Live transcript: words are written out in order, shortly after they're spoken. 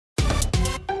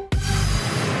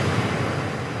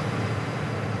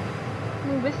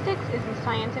Linguistics is the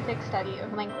scientific study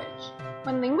of language.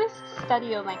 When linguists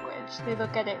study a language, they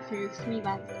look at it through three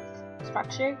lenses: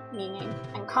 structure, meaning,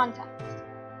 and context.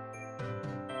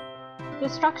 The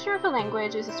structure of a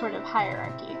language is a sort of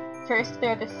hierarchy. First,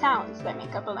 there are the sounds that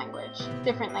make up a language.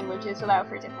 Different languages allow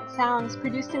for different sounds,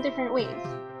 produced in different ways.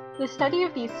 The study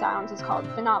of these sounds is called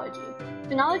phonology.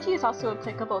 Phonology is also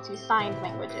applicable to signed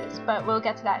languages, but we'll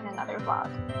get to that in another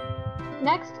vlog.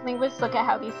 Next, linguists look at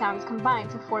how these sounds combine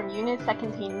to form units that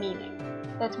contain meaning.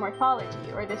 That's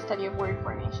morphology, or the study of word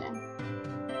formation.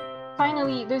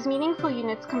 Finally, those meaningful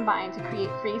units combine to create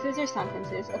phrases or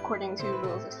sentences according to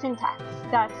rules of syntax.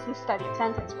 That's the study of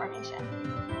sentence formation.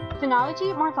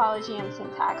 Phonology, morphology, and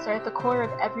syntax are at the core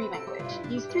of every language.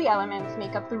 These three elements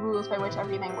make up the rules by which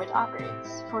every language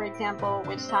operates. For example,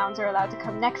 which sounds are allowed to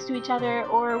come next to each other,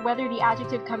 or whether the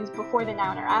adjective comes before the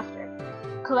noun or after.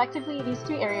 Collectively, these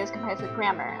three areas comprise the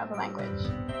grammar of a language.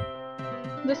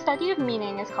 The study of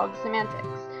meaning is called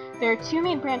semantics. There are two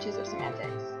main branches of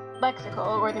semantics: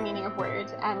 lexical, or the meaning of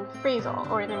words, and phrasal,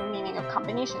 or the meaning of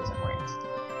combinations of words.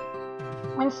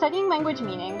 When studying language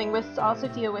meaning, linguists also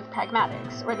deal with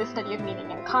pragmatics, or the study of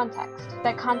meaning in context.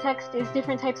 That context is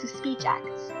different types of speech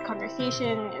acts.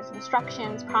 Conversation is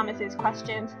instructions, promises,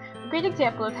 questions. A great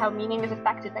example of how meaning is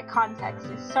affected by context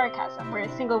is sarcasm, where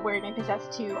a single word may possess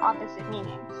two opposite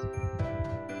meanings.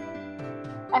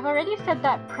 I've already said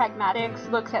that pragmatics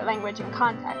looks at language in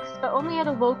context, but only at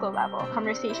a local level,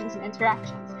 conversations and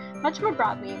interactions. Much more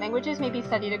broadly, languages may be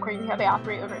studied according to how they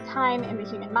operate over time, in the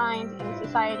human mind, in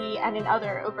society, and in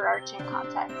other overarching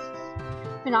contexts.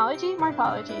 Phonology,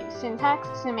 morphology, syntax,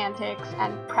 semantics,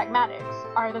 and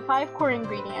pragmatics are the 5 core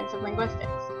ingredients of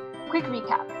linguistics. Quick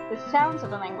recap: the sounds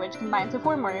of a language combine to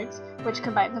form words, which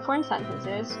combine to form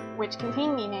sentences, which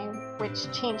contain meaning,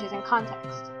 which changes in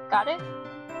context. Got it?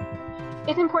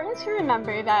 It's important to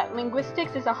remember that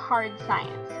linguistics is a hard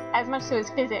science, as much so as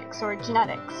physics or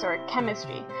genetics or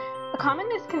chemistry. A common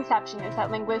misconception is that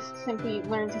linguists simply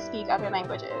learn to speak other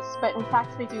languages, but in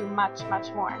fact they do much,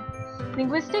 much more.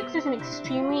 Linguistics is an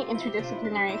extremely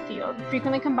interdisciplinary field,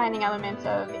 frequently combining elements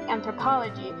of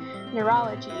anthropology,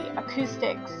 neurology,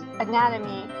 acoustics,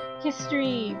 anatomy,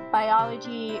 history,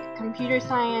 biology, computer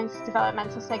science,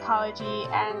 developmental psychology,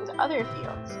 and other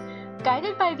fields.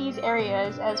 Guided by these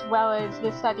areas, as well as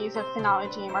the studies of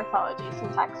phonology, morphology,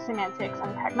 syntax, semantics,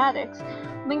 and pragmatics,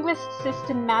 linguists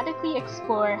systematically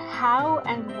explore how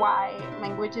and why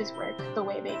languages work the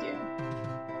way they do.